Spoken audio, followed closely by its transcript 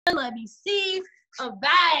good. Let me see. All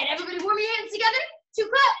right, everybody warm your hands together. 2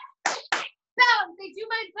 claps. Bounce. They do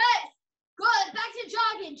my best. Good. Back to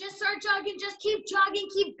jogging. Just start jogging. Just keep jogging.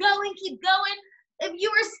 Keep going. Keep going. If you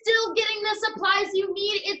are still getting the supplies you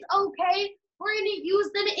need, it's okay. We're going to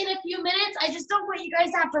use them in a few minutes. I just don't want you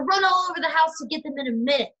guys to have to run all over the house to get them in a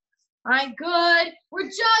minute. All right, good. We're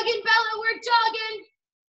jogging, Bella. We're jogging.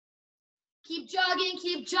 Keep jogging.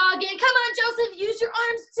 Keep jogging. Come on, Joseph. Use your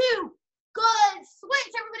arms too. Good.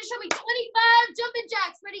 Switch. Everybody show me 25 jumping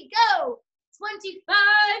jacks. Ready, go.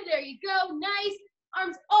 25. There you go. Nice.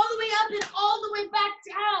 Arms all the way up and all the way back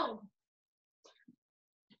down.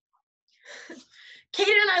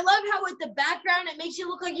 Kaden, I love how with the background, it makes you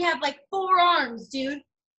look like you have like 4 arms, dude.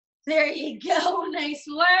 There you go. Nice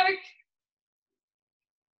work.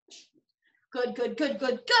 Good, good, good,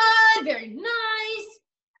 good, good. Very nice.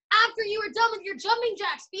 After you are done with your jumping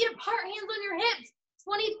jacks, feet apart, hands on your hips.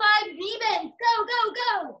 25 knee bends. Go, go,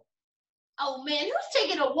 go. Oh, man, who's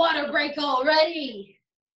taking a water break already?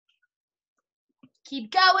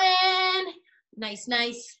 Keep going. Nice,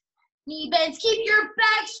 nice. Knee bends. Keep your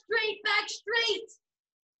back straight, back straight.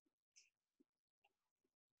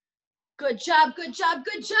 Good job, good job,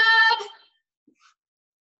 good job.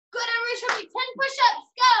 Good, everybody show me 10 push-ups.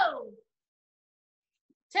 Go.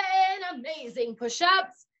 10 amazing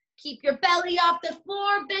push-ups. Keep your belly off the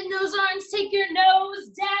floor. Bend those arms. Take your nose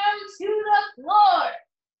down to the floor.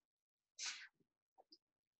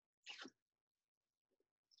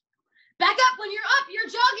 Back up. When you're up, you're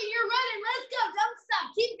jogging, you're running. Let's go. Don't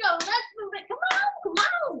stop. Keep going. Let's move it. Come on. Come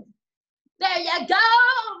on. There you go.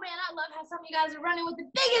 Oh, man, I love how some of you guys are running with the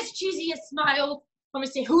biggest, cheesiest smiles. Let me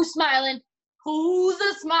see. Who's smiling? Who's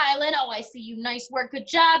smiling? Oh, I see you. Nice work. Good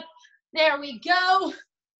job. There we go.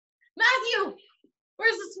 Matthew,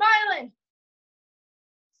 where's the smiling?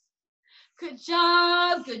 Good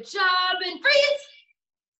job. Good job. And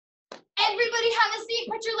freeze. Everybody have a seat.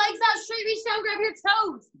 Put your legs out straight. Reach down. Grab your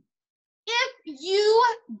toes. If you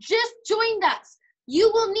just joined us, you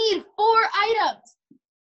will need 4 items.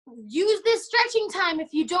 Use this stretching time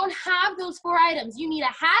if you don't have those 4 items. You need a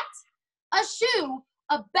hat, a shoe,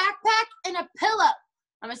 a backpack, and a pillow.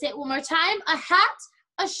 I'm going to say it one more time. A hat,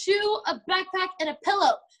 a shoe, a backpack, and a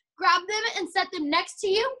pillow. Grab them and set them next to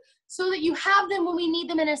you so that you have them when we need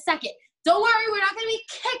them in a second. Don't worry, we're not going to be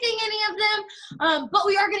kicking any of them, but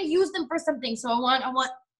we are going to use them for something. So I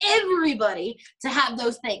want everybody to have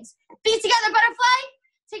those things. Feet together, butterfly.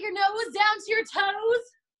 Take your nose down to your toes.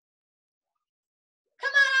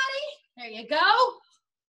 Come on, Addie. There you go.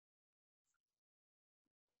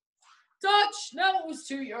 Touch nose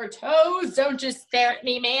to your toes. Don't just stare at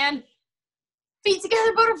me, man. Feet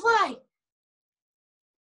together, butterfly.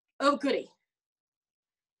 Oh, goody.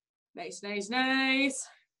 Nice, nice, nice.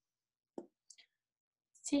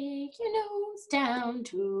 Take your nose down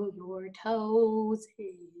to your toes.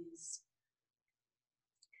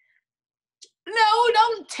 No,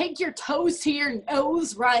 don't take your toes to your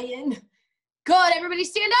nose, Ryan. Good, everybody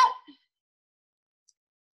stand up.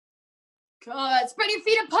 Good, spread your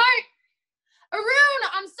feet apart. Arun,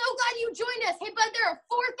 I'm so glad you joined us. Hey, bud, there are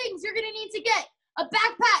 4 things you're gonna need to get. A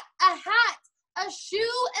backpack, a hat, a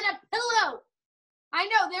shoe, and a pillow. I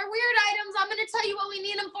know, they're weird items. I'm gonna tell you what we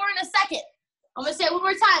need them for in a second. I'm gonna say it one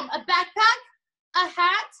more time. A backpack, a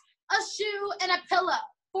hat, a shoe, and a pillow.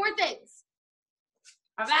 4 things.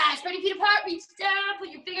 All right, spread your feet apart, reach down, put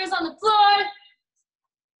your fingers on the floor.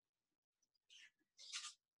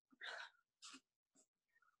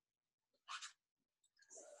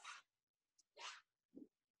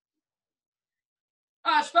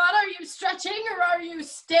 Ashbot, are you stretching or are you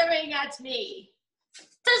staring at me?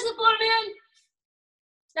 Touch the floor, man.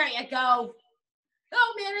 There you go.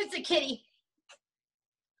 Oh, man, it's a kitty.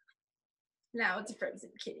 Now it's a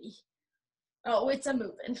frozen kitty. Oh, it's a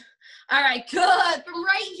moving. All right, good. From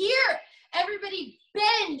right here, everybody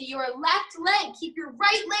bend your left leg. Keep your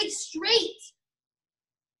right leg straight.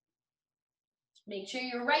 Make sure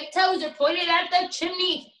your right toes are pointed at the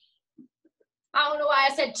chimney. I don't know why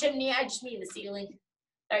I said chimney. I just mean the ceiling.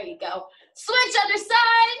 There you go. Switch other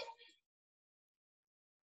side.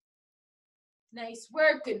 Nice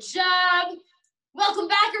work. Good job. Welcome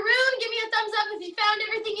back, Arun. Give me a thumbs up if you found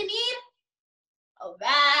everything you need. All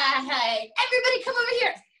right. Everybody come over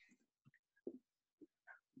here.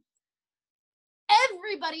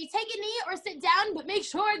 Everybody take a knee or sit down, but make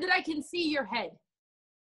sure that I can see your head.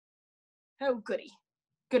 Oh, goody.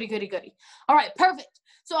 Goody, goody, goody. All right, perfect.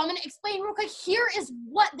 So I'm going to explain real quick. Here is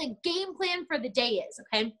what the game plan for the day is,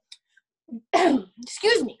 okay?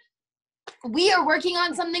 Excuse me. We are working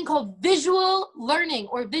on something called visual learning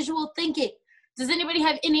or visual thinking. Does anybody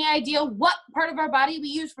have any idea what part of our body we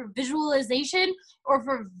use for visualization or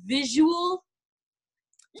for visual?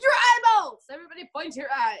 Your eyeballs. Everybody point your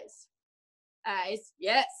eyes. Eyes,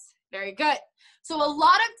 yes, very good. So a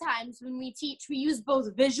lot of times when we teach, we use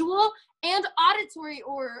both visual and auditory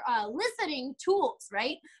or listening tools,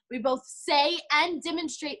 right? We both say and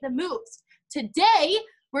demonstrate the moves. Today,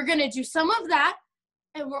 we're gonna do some of that,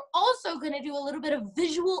 and we're also gonna do a little bit of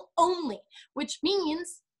visual only, which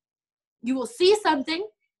means you will see something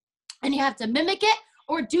and you have to mimic it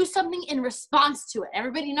or do something in response to it.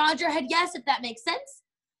 Everybody nod your head yes if that makes sense.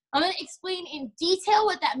 I'm going to explain in detail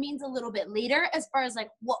what that means a little bit later as far as like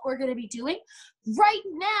what we're going to be doing. Right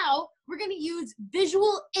now, we're going to use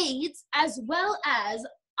visual aids as well as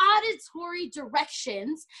auditory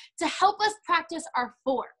directions to help us practice our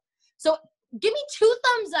form. So give me 2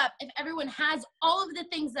 thumbs up if everyone has all of the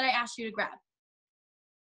things that I asked you to grab.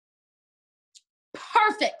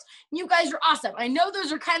 Perfect. You guys are awesome. I know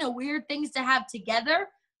those are kind of weird things to have together.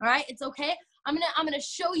 All right, it's okay. I'm gonna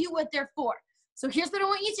show you what they're for. So here's what I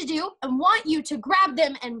want you to do. I want you to grab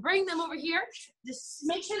them and bring them over here. Just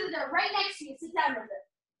make sure that they're right next to you. Sit down with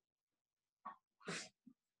them.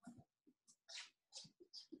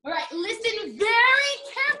 All right, listen very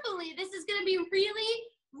carefully. This is gonna be really,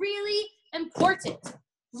 really important.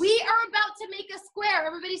 We are about to make a square.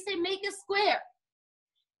 Everybody say make a square.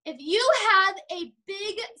 If you have a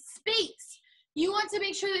big space, you want to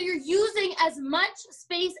make sure that you're using as much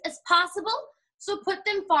space as possible, so put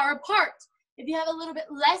them far apart. If you have a little bit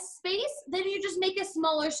less space, then you just make a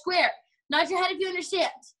smaller square. Nod your head if you understand.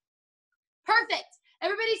 Perfect.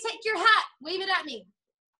 Everybody take your hat. Wave it at me.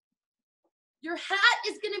 Your hat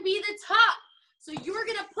is going to be the top. So you're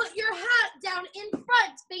going to put your hat down in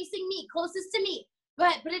front, facing me, closest to me. Go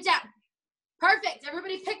ahead, put it down. Perfect.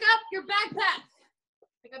 Everybody pick up your backpack.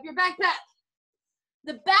 Pick up your backpack.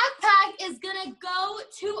 The backpack is gonna go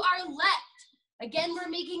to our left. Again, we're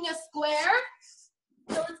making a square,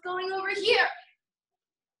 so it's going over here.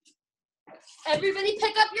 Everybody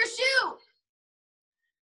pick up your shoe.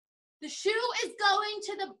 The shoe is going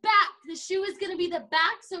to the back. The shoe is gonna be the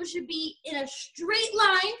back, so it should be in a straight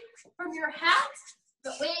line from your hat,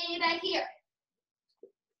 but way back here.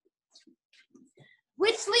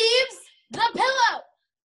 Which leaves the pillow.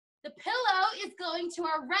 The pillow is going to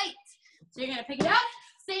our right. So you're gonna pick it up.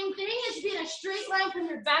 Same thing, it should be in a straight line from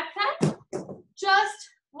your backpack, just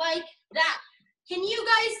like that. Can you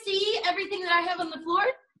guys see everything that I have on the floor?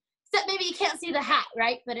 Except maybe you can't see the hat,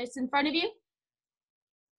 right? But it's in front of you.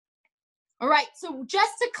 All right, so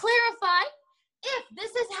just to clarify, if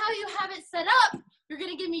this is how you have it set up, you're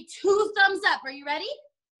gonna give me 2 thumbs up. Are you ready?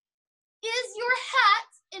 Is your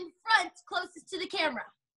hat in front closest to the camera?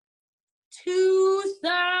 2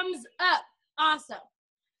 thumbs up. Awesome.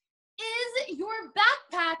 Is your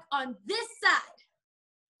backpack on this side?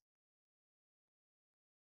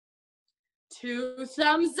 2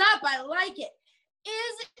 thumbs up. I like it.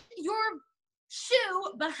 Is your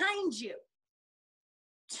shoe behind you?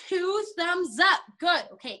 2 thumbs up. Good.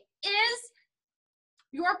 Okay. Is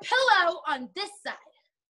your pillow on this side?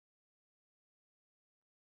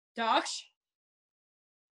 Dosh?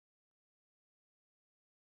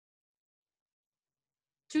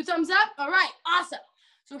 Two thumbs up? All right, awesome.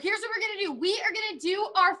 So here's what we're gonna do. We are gonna do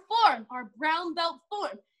our form, our brown belt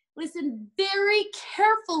form. Listen very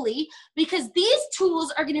carefully because these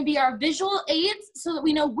tools are gonna be our visual aids so that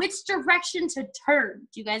we know which direction to turn.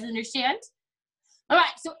 Do you guys understand? All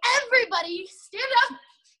right, so everybody stand up.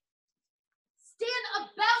 Stand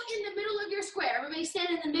about in the middle of your square. Everybody stand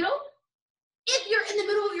in the middle. If you're in the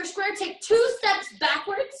middle of your square, take 2 steps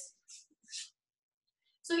backwards.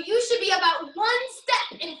 So you should be about 1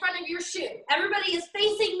 step in front of your shoe. Everybody is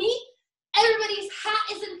facing me. Everybody's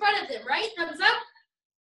hat is in front of them, right? Thumbs up.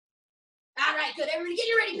 All right, good. Everybody get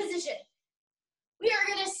your ready position. We are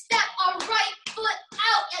gonna step our right foot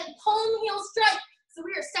out and palm heel strike. So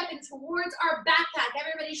we are stepping towards our backpack.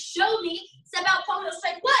 Everybody show me, step out, palm heel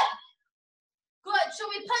strike. 1. Good, show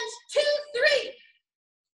me punch. 2, 3.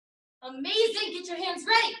 Amazing, get your hands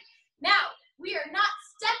ready. Now, we are not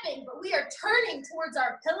stepping, but we are turning towards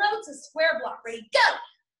our pillow to square block. Ready, go.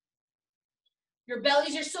 Your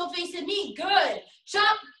bellies are still facing me, good.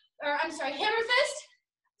 Chop, or I'm sorry, hammer fist,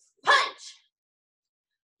 punch.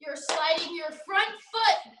 You're sliding your front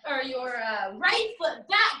foot, or your right foot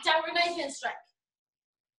back, downward knife hand strike.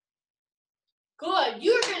 Good,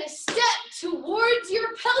 you're gonna step towards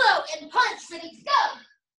your pillow and punch, ready, go.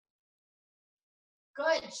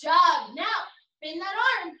 Good job. Now, bend that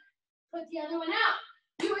arm, put the other one out.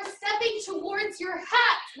 You are stepping towards your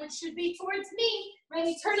hat, which should be towards me.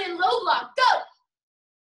 Ready, turn in low block, go.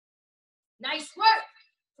 Nice work.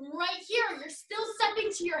 From right here, you're still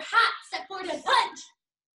stepping to your hat. Step forward and punch.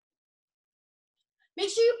 Make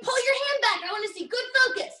sure you pull your hand back. I want to see good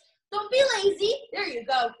focus. Don't be lazy. There you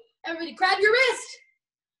go. Everybody grab your wrist.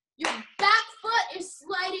 Your back foot is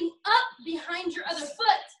sliding up behind your other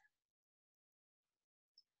foot.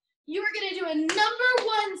 You are going to do a number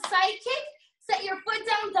 1 side kick. Set your foot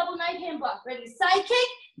down, double knife hand block. Ready? Side kick,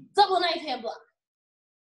 double knife hand block.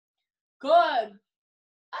 Good.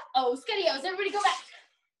 Uh-oh, Skiddios. Everybody go back.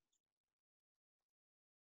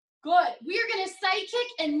 Good. We are going to side kick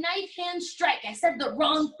and knife hand strike. I said the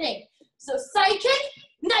wrong thing. So side kick,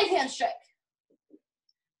 knife hand strike.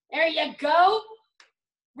 There you go.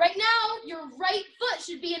 Right now, your right foot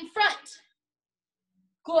should be in front.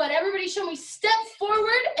 Good. Everybody show me step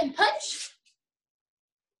forward and punch.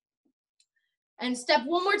 And step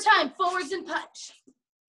one more time, forwards and punch.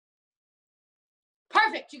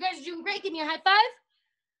 Perfect. You guys are doing great. Give me a high five.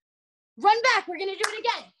 Run back. We're going to do it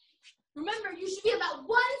again. Remember, you should be about 1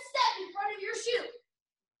 step in front of your shoe.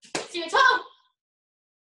 See your toe.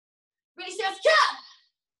 Ready, step, jump.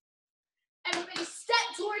 Everybody step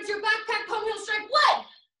towards your backpack, palm heel strike 1.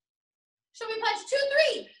 Show me punch 2,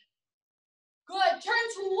 3. Good. Turn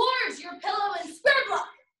towards your pillow and square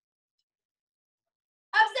block.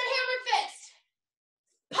 Upset hammer fist.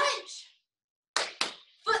 Punch.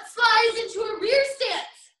 Foot slides into a rear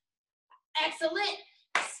stance. Excellent.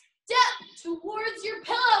 Step towards your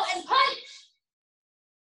pillow and punch.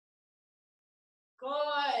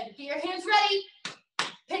 Good. Get your hands ready.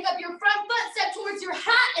 Pick up your front foot, step towards your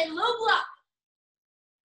hat and low block.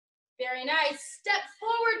 Very nice. Step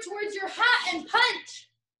forward towards your hat and punch.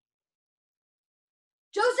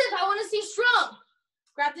 Joseph, I want to see strong.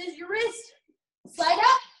 Grab this, your wrist. Slide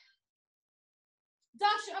up.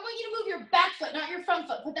 Doctor, I want you to move your back foot, not your front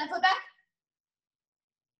foot. Put that foot back.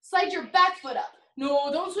 Slide your back foot up.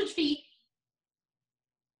 No, don't switch feet.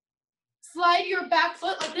 Slide your back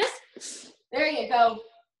foot like this. There you go.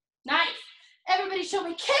 Nice. Everybody show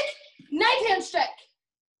me kick, knife hand strike.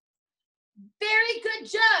 Very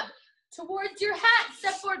good job. Towards your hat,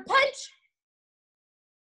 step forward, punch.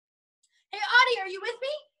 Hey, Audie, are you with me?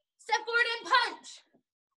 Step forward and punch.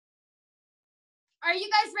 Are you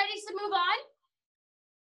guys ready to move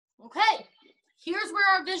on? Okay, here's where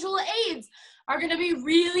our visual aids are gonna be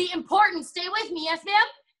really important. Stay with me, yes ma'am?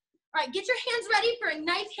 All right, get your hands ready for a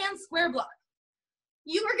knife hand square block.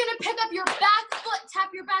 You are gonna pick up your back foot,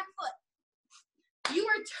 tap your back foot. You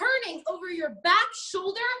are turning over your back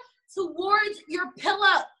shoulder towards your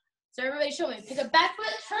pillow. So everybody show me, pick up back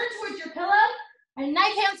foot, turn towards your pillow, and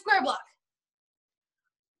knife hand square block.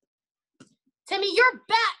 Timmy, your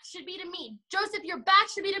back should be to me. Joseph, your back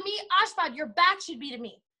should be to me. Ashfad, your back should be to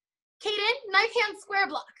me. Kaden, knife hand square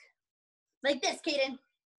block. Like this, Kaden.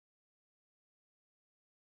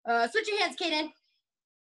 Switch your hands, Kaden.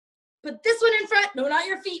 Put this one in front. No, not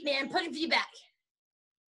your feet, man. Put your feet back.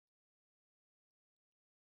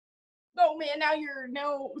 Oh, man,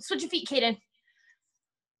 now switch your feet, Kaden.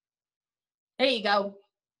 There you go.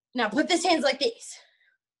 Now put this hands like this.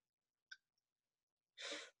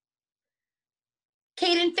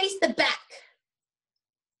 Kaden, face the back.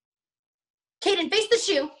 Kaden, face the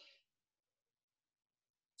shoe.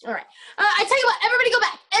 All right. I tell you what, everybody go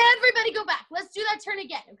back. Everybody go back. Let's do that turn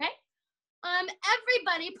again, okay?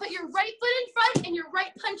 Everybody put your right foot in front and your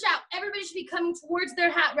right punch out. Everybody should be coming towards their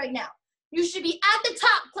hat right now. You should be at the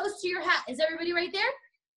top, close to your hat. Is everybody right there?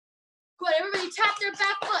 Good. Everybody tap their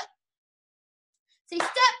back foot. Say,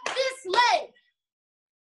 step this leg.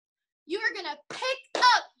 You are going to pick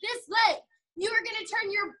up this leg. You are going to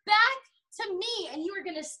turn your back to me, and you are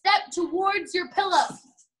going to step towards your pillow.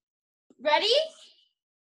 Ready?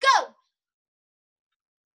 Go.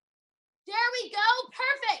 There we go.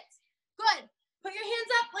 Perfect. Good. Put your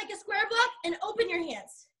hands up like a square block and open your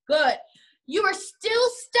hands. Good. You are still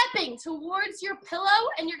stepping towards your pillow,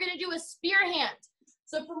 and you're going to do a spear hand.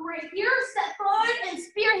 So from right here, step forward and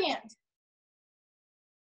spear hand.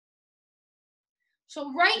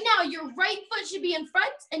 So right now, your right foot should be in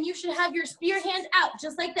front, and you should have your spear hand out,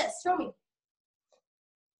 just like this. Show me.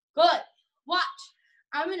 Good. Watch.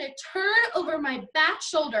 I'm going to turn over my back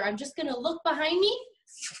shoulder. I'm just going to look behind me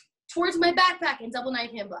towards my backpack and double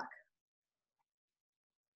knife hand block.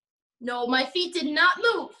 No, my feet did not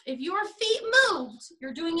move. If your feet moved,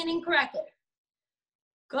 you're doing it incorrectly.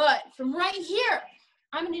 Good. From right here,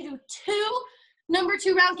 I'm going to do 2 number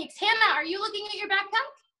 2 round kicks. Hannah, are you looking at your backpack?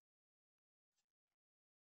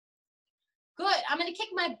 Good. I'm going to kick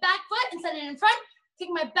my back foot and set it in front. Kick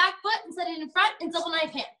my back foot and set it in front and double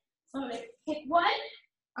knife hand. So I'm going to kick 1.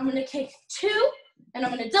 I'm going to kick 2. And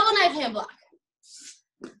I'm going to double knife hand block.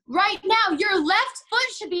 Right now, your left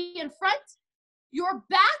foot should be in front. Your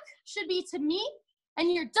back should be to me,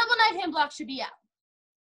 and your double knife hand block should be out.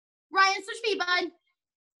 Ryan, switch feet, bud.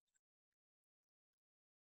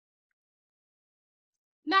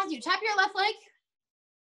 Matthew, tap your left leg.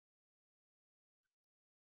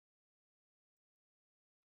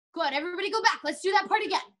 Good, everybody go back. Let's do that part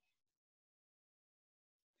again.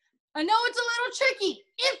 I know it's a little tricky.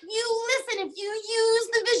 If you listen, if you use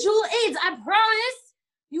the visual aids, I promise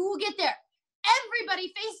you will get there.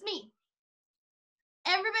 Everybody face me.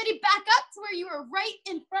 Everybody back up to where you are right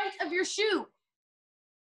in front of your shoe.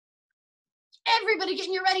 Everybody get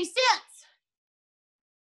in your ready stance.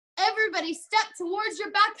 Everybody step towards your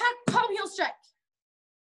backpack, palm heel strike.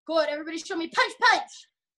 Good, everybody show me punch, punch.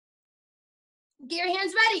 Get your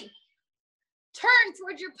hands ready. Turn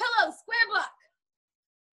towards your pillow, square block.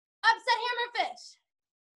 Upset hammerfish.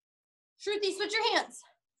 Shruti, switch your hands.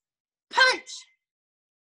 Punch.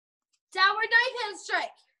 Downward knife hand strike.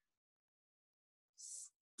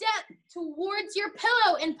 Step towards your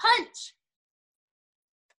pillow and punch.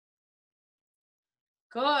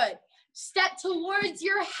 Good. Step towards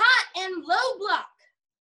your hat and low block.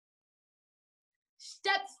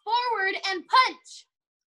 Step forward and punch.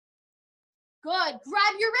 Good.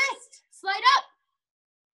 Grab your wrist. Slide up.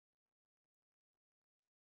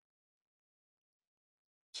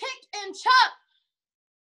 Kick and chop.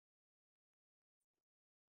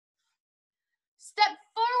 Step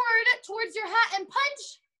forward towards your hat and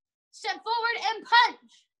punch. Step forward and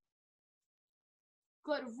punch.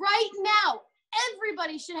 Good. Right now,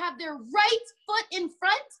 everybody should have their right foot in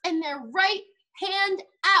front and their right hand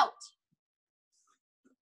out.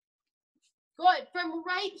 Good. From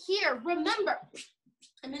right here, remember,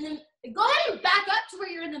 go ahead and back up to where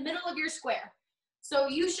you're in the middle of your square. So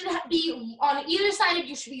you should be on either side of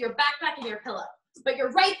you should be your backpack and your pillow. But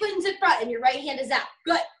your right foot is in front and your right hand is out.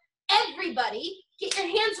 Good. Everybody, get your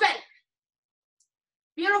hands ready.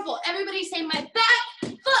 Beautiful. Everybody say my back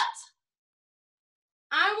foot.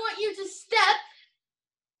 I want you to step.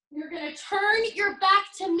 You're going to turn your back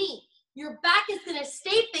to me. Your back is going to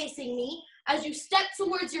stay facing me as you step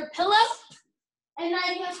towards your pillow. And now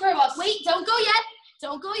you're going to square walk. Wait, don't go yet.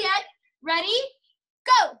 Don't go yet. Ready?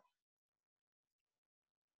 Go.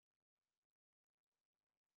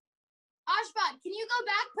 Ashbad, can you go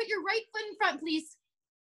back? Put your right foot in front, please.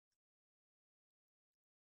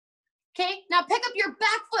 Okay, now pick up your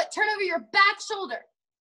back foot. Turn over your back shoulder.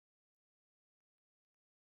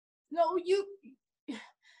 No, you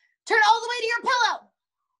turn all the way to your pillow.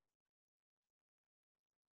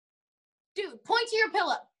 Dude, point to your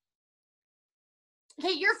pillow.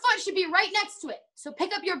 Okay, your foot should be right next to it. So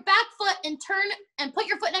pick up your back foot and turn and put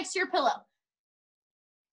your foot next to your pillow.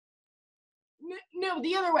 No,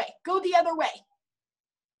 the other way. Go the other way.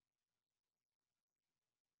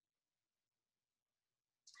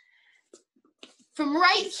 From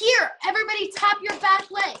right here, everybody tap your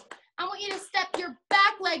back leg. I want you to step your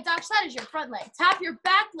back leg, Doc, that is your front leg. Tap your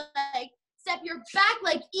back leg, step your back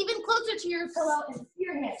leg even closer to your pillow and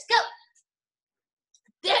your hands. Go.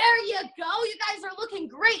 There you go. You guys are looking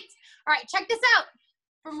great. All right, check this out.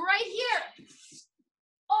 From right here,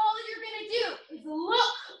 all you're going to do is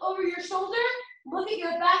look over your shoulder, look at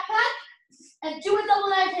your backpack, and do a double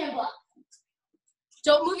knife hand block.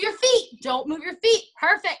 Don't move your feet. Don't move your feet.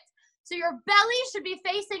 Perfect. So your belly should be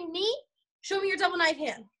facing me. Show me your double knife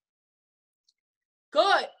hand.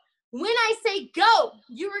 Good. When I say go,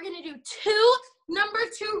 you are going to do two number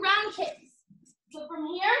 2 round kicks. So from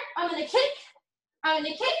here, I'm going to kick. I'm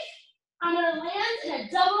going to kick. I'm going to land in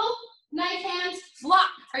a double knife hand block.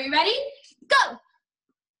 Are you ready? Go.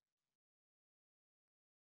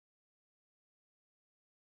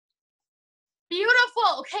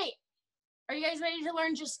 Beautiful. Okay. Are you guys ready to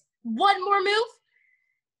learn just one more move?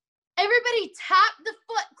 Everybody tap the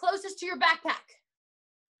foot closest to your backpack.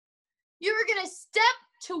 You are going to step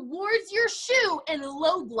towards your shoe and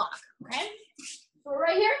low block, okay? So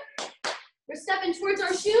right here, we're stepping towards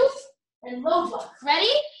our shoe and low block. Ready?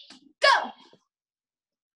 Go.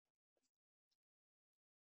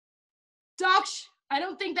 Doc, I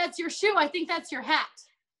don't think that's your shoe. I think that's your hat.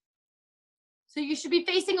 So you should be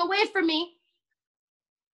facing away from me.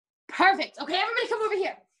 Perfect. Okay, everybody come over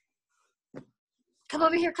here. Come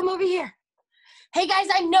over here, come over here. Hey guys,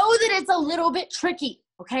 I know that it's a little bit tricky,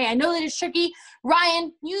 okay? I know that it's tricky.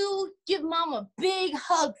 Ryan, you give Mom a big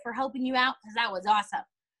hug for helping you out because that was awesome.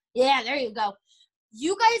 Yeah, there you go.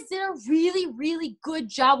 You guys did a really, really good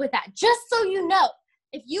job with that. Just so you know,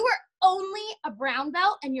 if you were only a brown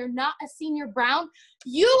belt and you're not a senior brown,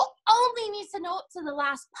 you only need to know up to the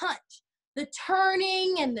last punch. The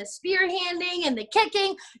turning and the spear handing and the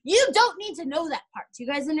kicking, you don't need to know that part. Do you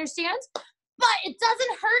guys understand? But it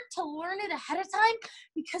doesn't hurt to learn it ahead of time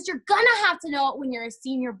because you're gonna have to know it when you're a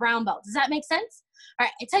senior brown belt. Does that make sense? All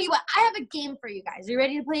right, I tell you what, I have a game for you guys. Are you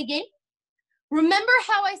ready to play a game? Remember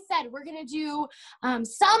how I said we're gonna do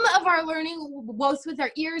some of our learning both with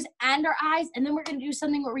our ears and our eyes, and then we're gonna do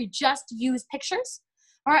something where we just use pictures?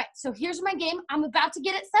 All right, so here's my game. I'm about to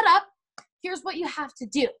get it set up. Here's what you have to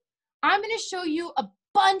do. I'm gonna show you a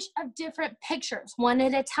bunch of different pictures, one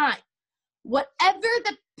at a time. Whatever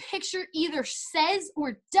the picture either says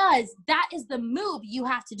or does, that is the move you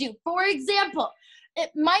have to do. For example, it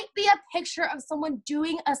might be a picture of someone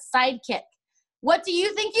doing a side kick. What do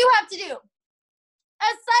you think you have to do? A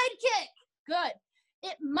side kick. Good.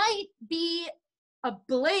 It might be a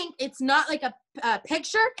blank. It's not like a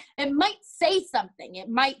picture. It might say something. It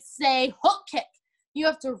might say hook kick. You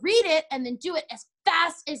have to read it and then do it as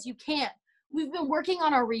fast as you can. We've been working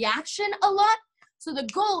on our reaction a lot. So the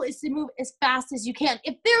goal is to move as fast as you can.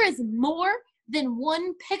 If there is more than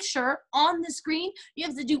one picture on the screen, you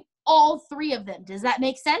have to do all three of them. Does that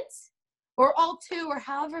make sense? Or all two, or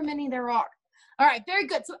however many there are. All right, very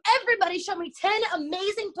good. So everybody show me 10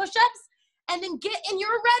 amazing push-ups and then get in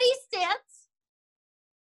your ready stance.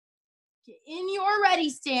 Get in your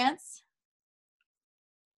ready stance.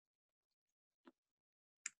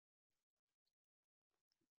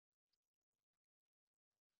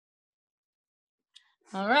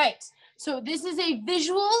 All right, so this is a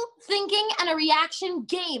visual thinking and a reaction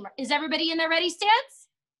game. Is everybody in their ready stance?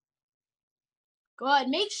 Good.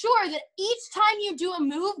 Make sure that each time you do a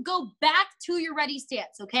move, go back to your ready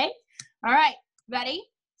stance, okay? All right, ready,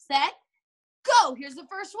 set, go. Here's the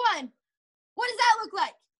first one. What does that look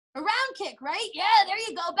like? A round kick, right? Yeah, there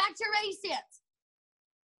you go. Back to your ready stance.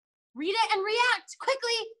 Read it and react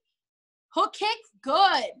quickly. Hook kick,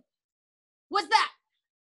 good. What's that?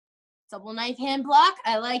 Double knife hand block,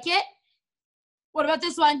 I like it. What about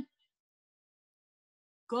this one?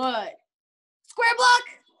 Good. Square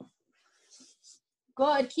block.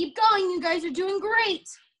 Good, keep going. You guys are doing great.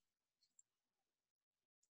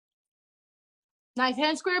 Knife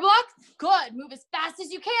hand square block, good. Move as fast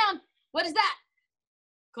as you can. What is that?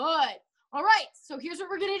 Good. All right, so here's what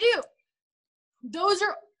we're gonna do. Those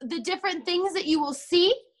are the different things that you will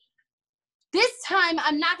see. This time,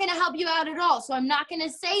 I'm not gonna help you out at all, so I'm not gonna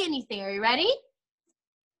say anything. Are you ready?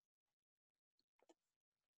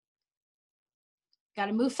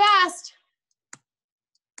 Gotta move fast.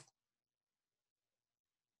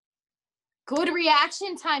 Good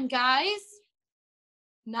reaction time, guys.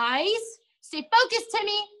 Nice. Stay focused,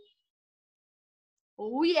 Timmy.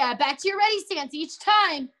 Oh yeah, back to your ready stance each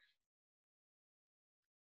time.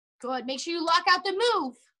 Good, make sure you lock out the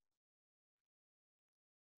move.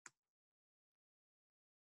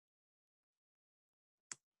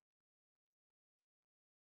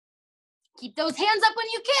 Keep those hands up when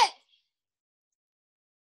you kick.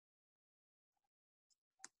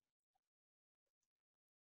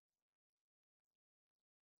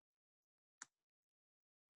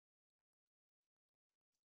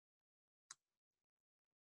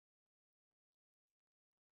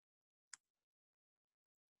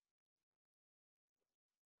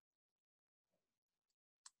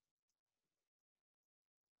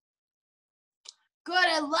 Good,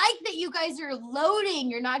 I like that you guys are loading.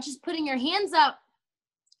 You're not just putting your hands up.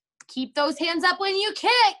 Keep those hands up when you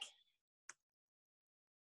kick.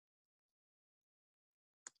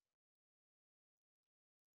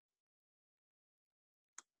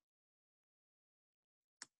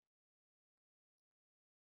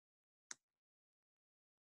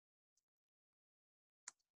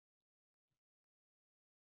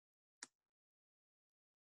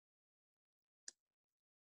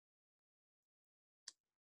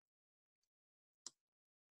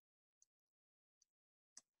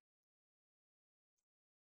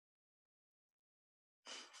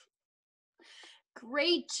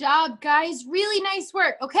 Great job, guys. Really nice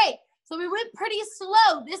work. Okay, so we went pretty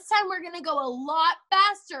slow. This time we're gonna go a lot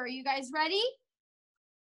faster. Are you guys ready?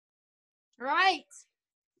 All right.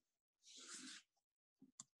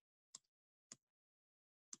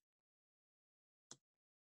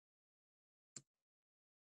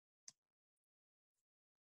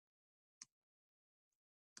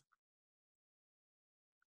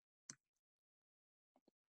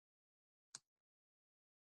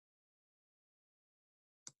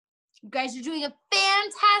 You guys are doing a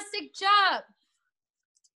fantastic job.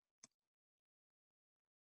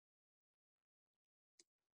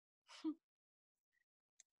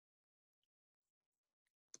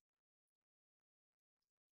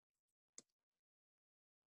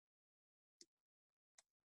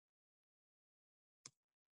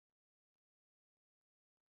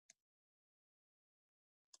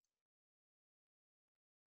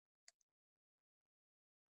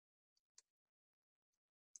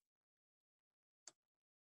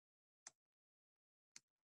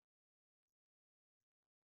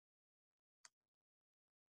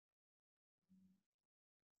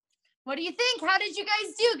 What do you think? How did you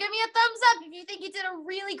guys do? Give me a thumbs up if you think you did a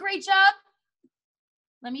really great job.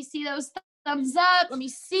 Let me see those thumbs up. Let me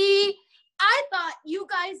see. I thought you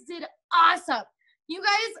guys did awesome. You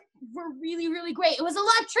guys were really, really great. It was a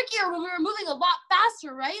lot trickier when we were moving a lot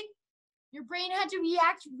faster, right? Your brain had to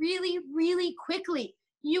react really, really quickly.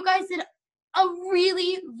 You guys did a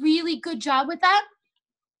really, really good job with that.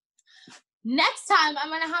 Next time, I'm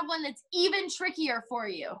going to have one that's even trickier for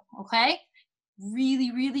you, okay?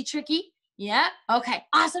 Really, really tricky. Yeah? Okay,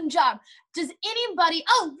 awesome job. Does anybody,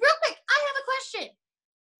 oh, real quick, I have a question.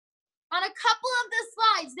 On a couple of the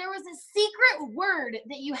slides, there was a secret word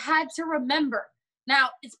that you had to remember. Now,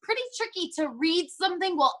 it's pretty tricky to read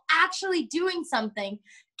something while actually doing something.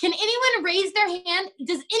 Can anyone raise their hand?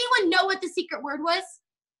 Does anyone know what the secret word was?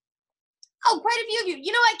 Oh, quite a few of you.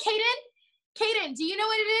 You know what, Kaden? Kaden, do you know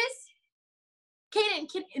what it is?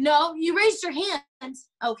 Kaden, no, you raised your hand.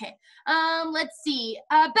 Okay. Let's see.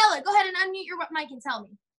 Bella, go ahead and unmute your mic and tell me.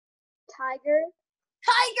 Tiger.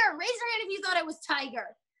 Tiger. Raise your hand if you thought it was tiger.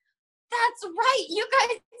 That's right. You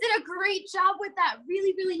guys did a great job with that.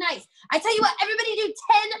 Really, really nice. I tell you what, everybody do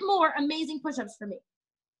 10 more amazing push-ups for me.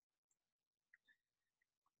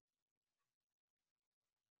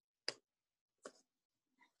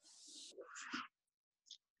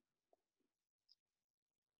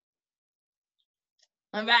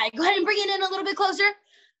 All right, go ahead and bring it in a little bit closer.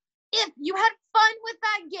 If you had fun with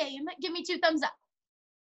that game, give me 2 thumbs up.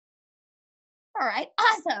 All right,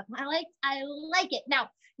 awesome. I like it. Now,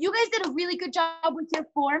 you guys did a really good job with your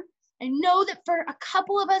form. I know that for a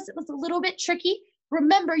couple of us, it was a little bit tricky.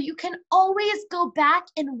 Remember, you can always go back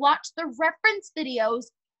and watch the reference videos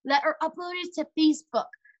that are uploaded to Facebook.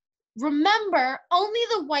 Remember, only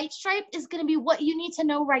the white stripe is going to be what you need to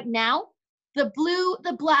know right now. The blue,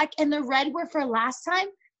 the black, and the red were for last time,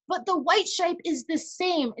 but the white stripe is the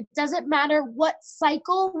same. It doesn't matter what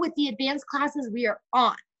cycle with the advanced classes we are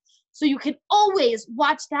on. So you can always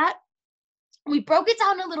watch that. We broke it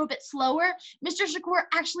down a little bit slower. Mr. Shakur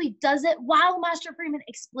actually does it while Master Freeman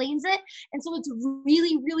explains it. And so it's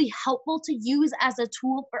really, really helpful to use as a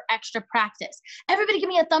tool for extra practice. Everybody give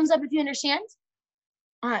me a thumbs up if you understand.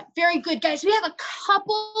 All right, very good, guys. We have a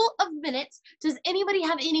couple of minutes. Does anybody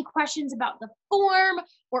have any questions about the form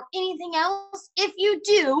or anything else? If you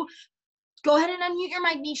do, go ahead and unmute your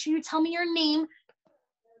mic. Make sure you tell me your name.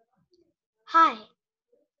 Hi.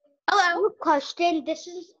 Hello. Question. This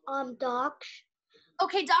is Doc.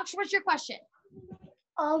 Okay, Doc, what's your question?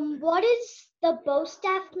 What is the bow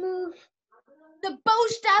staff move? The bow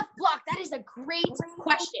staff block. That is a great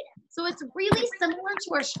question. So it's really similar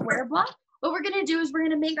to our square block. What we're gonna do is we're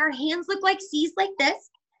gonna make our hands look like C's like this.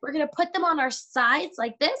 We're gonna put them on our sides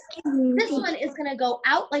like this. This one is gonna go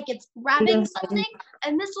out like it's grabbing something,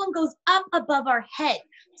 and this one goes up above our head.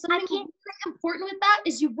 So what's really important with that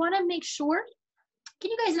is you wanna make sure. Can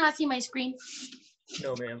you guys not see my screen?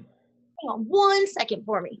 No, ma'am. Hang on 1 second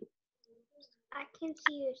for me. I can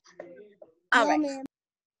see your screen. All right. Ma'am.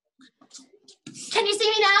 Can you see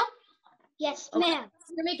me now? Yes, Okay. ma'am.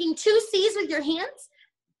 So you're making 2 C's with your hands.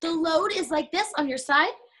 The load is like this on your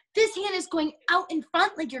side. This hand is going out in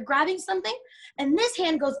front like you're grabbing something, and this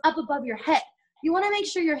hand goes up above your head. You want to make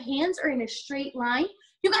sure your hands are in a straight line.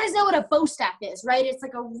 You guys know what a bow staff is, right? It's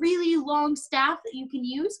like a really long staff that you can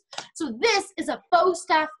use. So this is a bow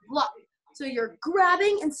staff block. So you're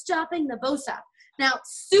grabbing and stopping the bow staff. Now,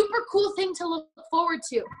 super cool thing to look forward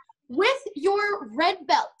to. With your red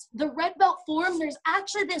belt, the red belt form, there's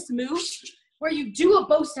actually this move where you do a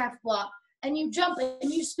bow staff block and you jump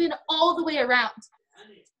and you spin all the way around.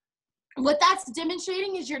 What that's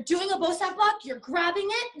demonstrating is you're doing a bow staff block, you're grabbing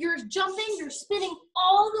it, you're jumping, you're spinning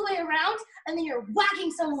all the way around, and then you're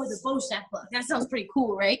whacking someone with a bow staff block. That sounds pretty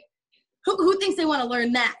cool, right? Who thinks they want to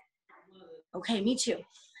learn that? Okay, me too.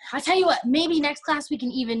 I'll tell you what, maybe next class we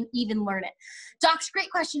can even learn it. Docs,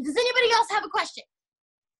 great question. Does anybody else have a question?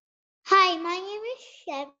 Hi, my name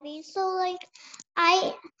is Chevy. So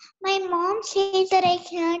my mom says that I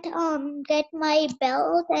can't get my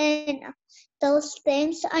belt and those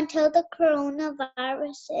things until the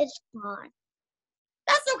coronavirus is gone.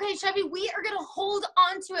 That's okay, Chevy. We are going to hold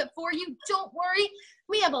on to it for you. Don't worry.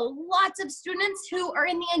 We have lots of students who are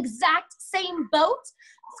in the exact same boat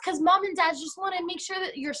because mom and dad just want to make sure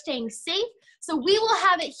that you're staying safe. So we will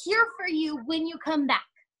have it here for you when you come back.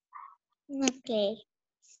 Okay.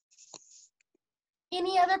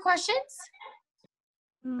 Any other questions?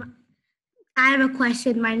 I have a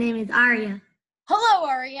question. My name is Arya. Hello,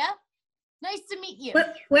 Arya. Nice to meet you.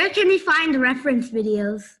 Where can we find the reference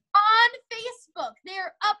videos? On Facebook. They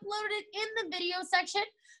are uploaded in the video section.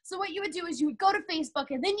 So what you would do is you would go to Facebook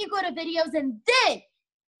and then you go to videos and then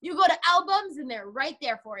You go to albums and they're right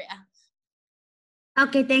there for you.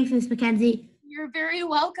 Okay, thanks, Miss Mackenzie. You're very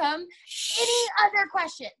welcome. Any other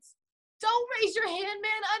questions? Don't raise your hand,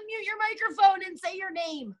 man. Unmute your microphone and say your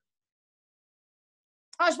name.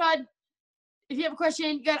 Ashmad, if you have a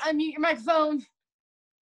question, you gotta unmute your microphone.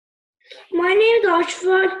 My name is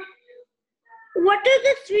Ashford. What does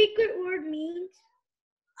the secret word mean?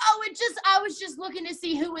 Oh, I was just looking to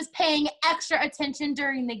see who was paying extra attention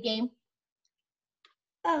during the game.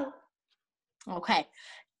 Oh. Okay.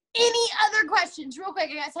 Any other questions? Real quick,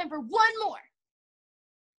 I got time for one more.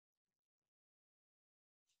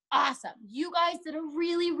 Awesome. You guys did a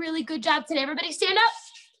really, really good job today. Everybody stand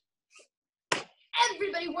up.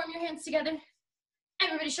 Everybody warm your hands together.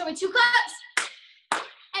 Everybody show me 2 claps.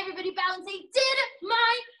 Everybody bow and say, did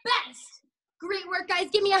my best. Great work, guys.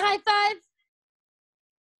 Give me a high five.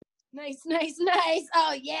 Nice, nice, nice.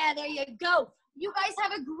 Oh, yeah, there you go. You guys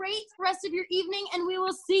have a great rest of your evening, and we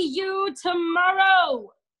will see you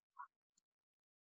tomorrow.